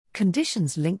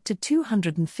Conditions linked to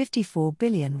R254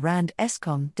 billion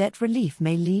Eskom debt relief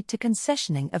may lead to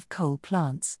concessioning of coal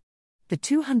plants. The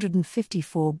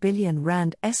R254 billion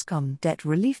Eskom debt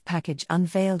relief package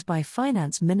unveiled by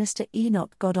Finance Minister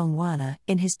Enoch Godongwana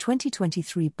in his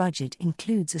 2023 budget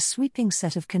includes a sweeping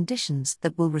set of conditions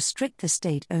that will restrict the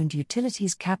state-owned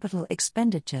utilities' capital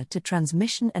expenditure to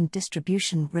transmission and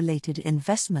distribution-related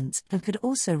investments and could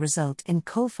also result in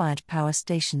coal-fired power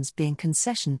stations being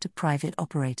concessioned to private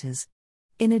operators.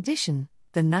 In addition,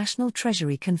 the National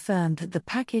Treasury confirmed that the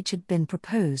package had been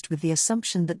proposed with the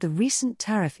assumption that the recent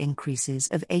tariff increases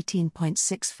of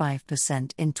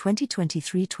 18.65% in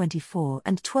 2023-24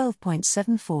 and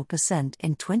 12.74%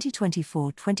 in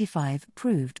 2024-25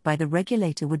 approved by the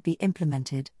regulator would be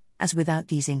implemented, as without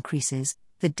these increases,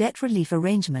 the debt relief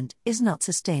arrangement is not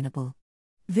sustainable.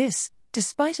 This,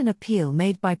 despite an appeal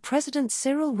made by President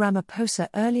Cyril Ramaphosa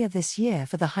earlier this year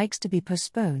for the hikes to be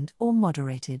postponed or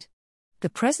moderated. The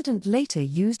president later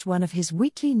used one of his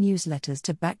weekly newsletters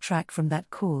to backtrack from that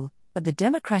call, but the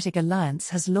Democratic Alliance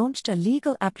has launched a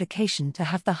legal application to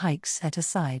have the hikes set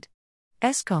aside.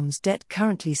 Eskom's debt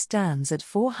currently stands at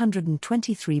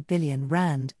R423 billion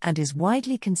and is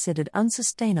widely considered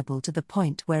unsustainable to the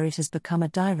point where it has become a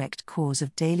direct cause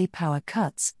of daily power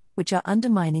cuts, which are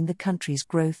undermining the country's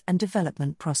growth and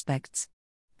development prospects.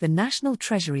 The National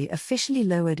Treasury officially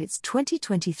lowered its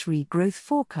 2023 growth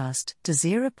forecast to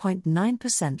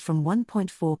 0.9% from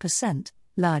 1.4%,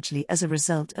 largely as a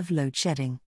result of load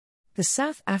shedding. The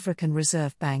South African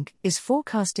Reserve Bank is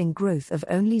forecasting growth of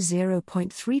only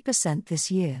 0.3% this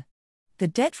year. The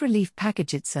debt relief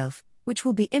package itself, which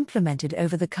will be implemented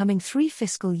over the coming 3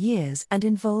 fiscal years and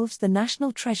involves the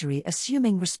National Treasury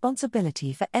assuming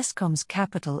responsibility for Eskom's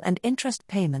capital and interest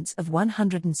payments of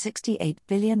R168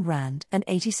 billion and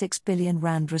R86 billion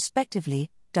respectively,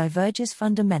 diverges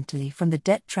fundamentally from the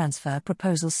debt transfer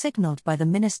proposal signaled by the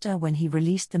minister when he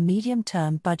released the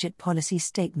Medium-Term Budget Policy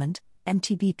Statement,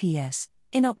 MTBPS,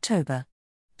 in October.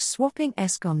 Swapping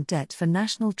Eskom debt for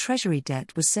National Treasury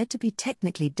debt was said to be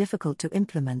technically difficult to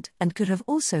implement and could have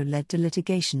also led to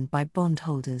litigation by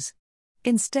bondholders.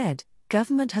 Instead,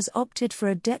 government has opted for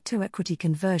a debt-to-equity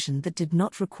conversion that did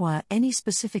not require any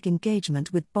specific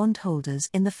engagement with bondholders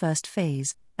in the first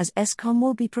phase, as Eskom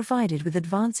will be provided with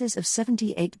advances of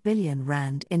R78 billion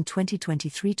in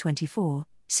 2023-24,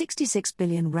 R66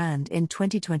 billion in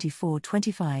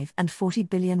 2024-25 and R40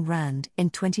 billion in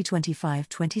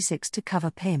 2025-26 to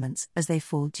cover payments as they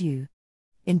fall due.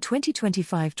 In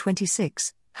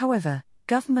 2025-26, however,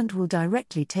 government will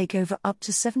directly take over up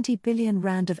to R70 billion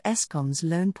of Eskom's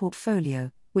loan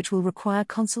portfolio, which will require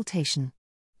consultation.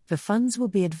 The funds will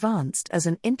be advanced as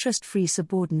an interest-free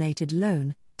subordinated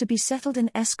loan, to be settled in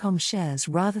Eskom shares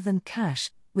rather than cash,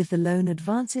 with the loan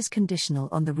advances conditional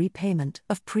on the repayment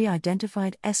of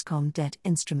pre-identified Eskom debt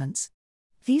instruments.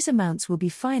 These amounts will be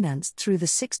financed through the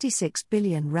R66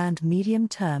 billion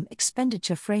Medium-Term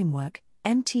Expenditure Framework,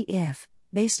 MTEF,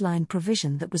 baseline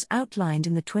provision that was outlined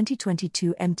in the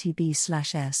 2022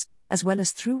 MTB/S, as well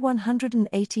as through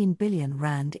R118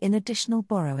 billion in additional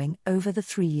borrowing over the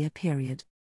 3-year period.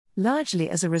 Largely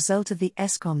as a result of the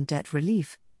Eskom debt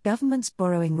relief, government's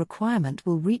borrowing requirement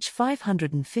will reach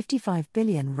R555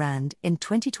 billion in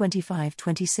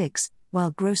 2025-26,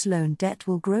 while gross loan debt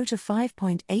will grow to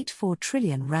R5.84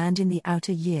 trillion in the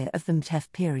outer year of the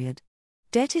MTEF period.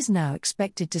 Debt is now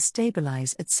expected to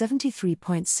stabilize at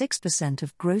 73.6%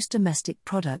 of gross domestic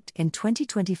product in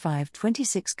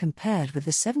 2025-26 compared with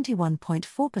the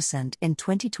 71.4% in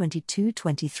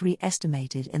 2022-23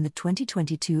 estimated in the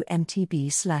 2022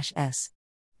 MTB/S.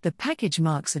 The package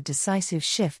marks a decisive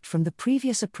shift from the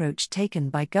previous approach taken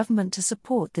by government to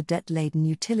support the debt-laden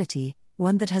utility,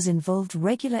 one that has involved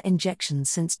regular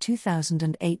injections since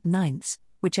 2008-9,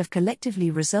 which have collectively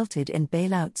resulted in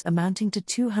bailouts amounting to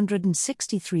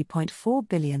R263.4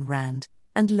 billion,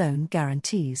 and loan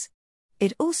guarantees.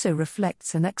 It also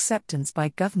reflects an acceptance by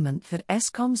government that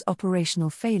Eskom's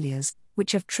operational failures,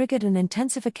 which have triggered an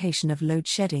intensification of load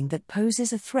shedding that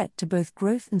poses a threat to both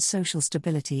growth and social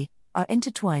stability, are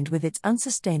intertwined with its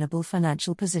unsustainable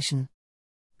financial position.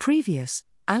 Previous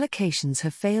allocations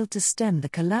have failed to stem the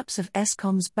collapse of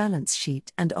Eskom's balance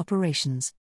sheet and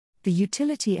operations. The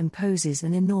utility imposes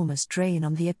an enormous drain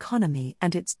on the economy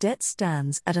and its debt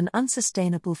stands at an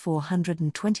unsustainable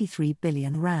R423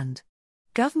 billion.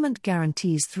 Government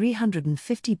guarantees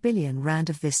R350 billion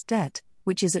of this debt,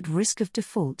 which is at risk of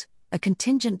default, a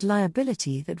contingent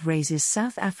liability that raises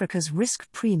South Africa's risk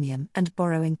premium and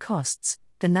borrowing costs,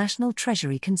 the National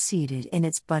Treasury conceded in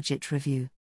its budget review.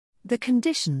 The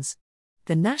conditions.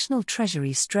 The National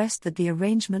Treasury stressed that the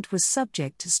arrangement was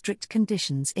subject to strict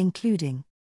conditions including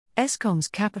Eskom's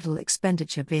capital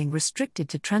expenditure being restricted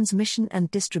to transmission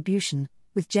and distribution,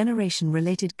 with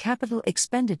generation-related capital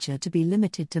expenditure to be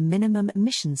limited to minimum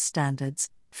emissions standards,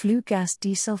 flue gas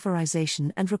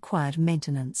desulfurization and required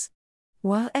maintenance.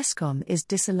 While Eskom is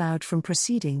disallowed from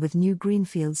proceeding with new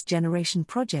greenfields generation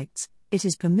projects, it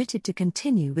is permitted to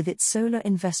continue with its solar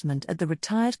investment at the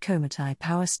retired Khomatai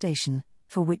Power Station,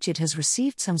 for which it has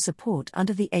received some support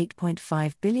under the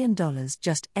 $8.5 billion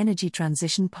Just Energy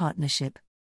Transition Partnership.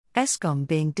 Eskom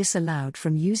being disallowed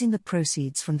from using the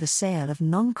proceeds from the sale of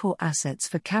non-core assets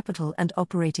for capital and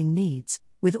operating needs,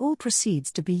 with all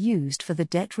proceeds to be used for the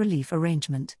debt relief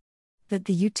arrangement. That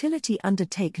the utility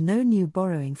undertake no new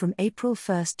borrowing from April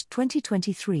 1,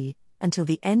 2023, until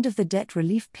the end of the debt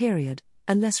relief period,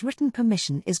 unless written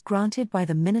permission is granted by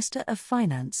the Minister of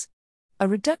Finance. A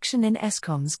reduction in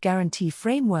Eskom's Guarantee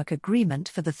Framework Agreement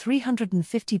for the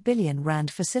R350 billion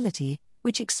facility,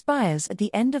 which expires at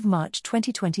the end of March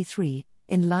 2023,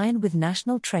 in line with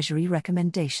National Treasury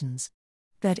recommendations.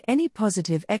 That any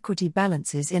positive equity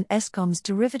balances in Eskom's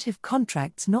derivative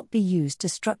contracts not be used to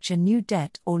structure new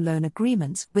debt or loan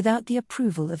agreements without the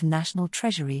approval of National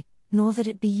Treasury, nor that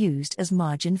it be used as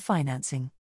margin financing.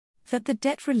 That the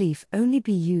debt relief only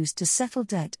be used to settle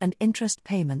debt and interest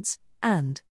payments,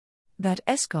 and that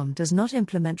Eskom does not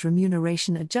implement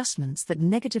remuneration adjustments that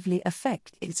negatively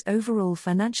affect its overall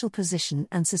financial position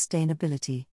and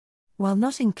sustainability. While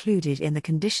not included in the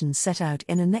conditions set out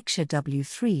in Annexure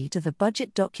W3 to the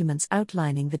budget documents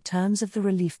outlining the terms of the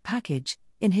relief package,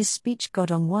 in his speech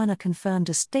Godongwana confirmed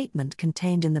a statement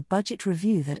contained in the budget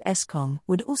review that Eskom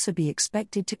would also be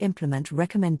expected to implement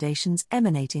recommendations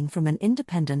emanating from an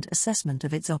independent assessment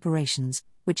of its operations,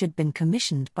 which had been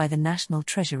commissioned by the National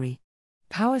Treasury.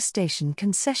 Power station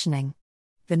concessioning.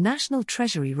 The National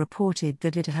Treasury reported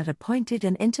that it had appointed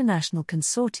an international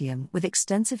consortium with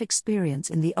extensive experience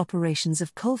in the operations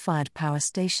of coal-fired power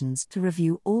stations to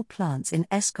review all plants in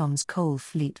Eskom's coal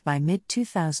fleet by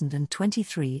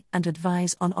mid-2023 and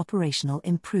advise on operational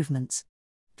improvements.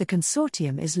 The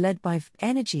consortium is led by VP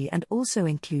Energy and also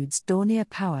includes Dornier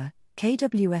Power,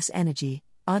 KWS Energy,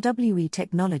 RWE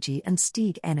Technology and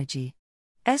Steeg Energy.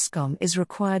 Eskom is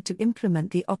required to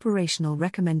implement the operational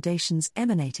recommendations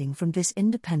emanating from this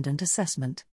independent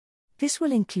assessment. This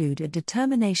will include a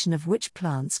determination of which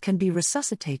plants can be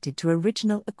resuscitated to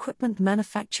original equipment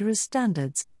manufacturers'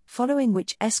 standards, following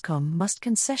which Eskom must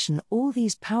concession all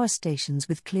these power stations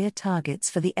with clear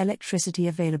targets for the electricity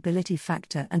availability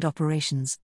factor and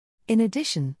operations. In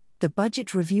addition, the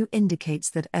budget review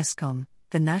indicates that Eskom,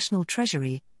 the National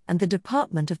Treasury, and the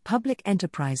Department of Public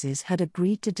Enterprises had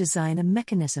agreed to design a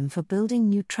mechanism for building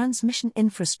new transmission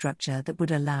infrastructure that would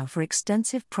allow for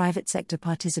extensive private sector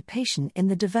participation in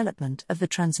the development of the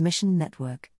transmission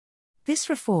network. This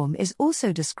reform is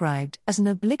also described as an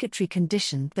obligatory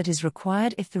condition that is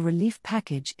required if the relief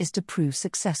package is to prove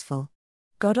successful.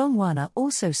 Godongwana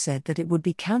also said that it would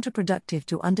be counterproductive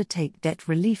to undertake debt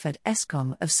relief at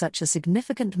Eskom of such a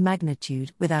significant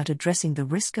magnitude without addressing the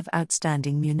risk of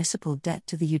outstanding municipal debt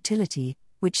to the utility,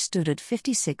 which stood at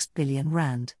R56 billion.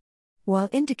 While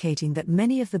indicating that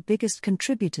many of the biggest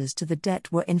contributors to the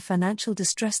debt were in financial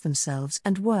distress themselves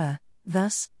and were,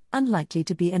 thus, unlikely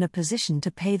to be in a position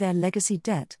to pay their legacy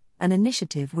debt, an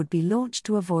initiative would be launched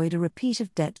to avoid a repeat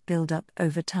of debt build-up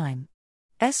over time.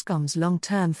 Eskom's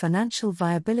long-term financial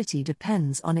viability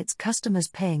depends on its customers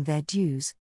paying their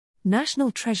dues.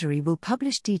 National Treasury will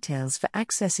publish details for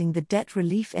accessing the debt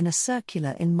relief in a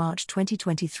circular in March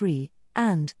 2023,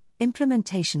 and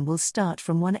implementation will start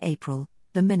from 1 April,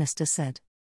 the minister said.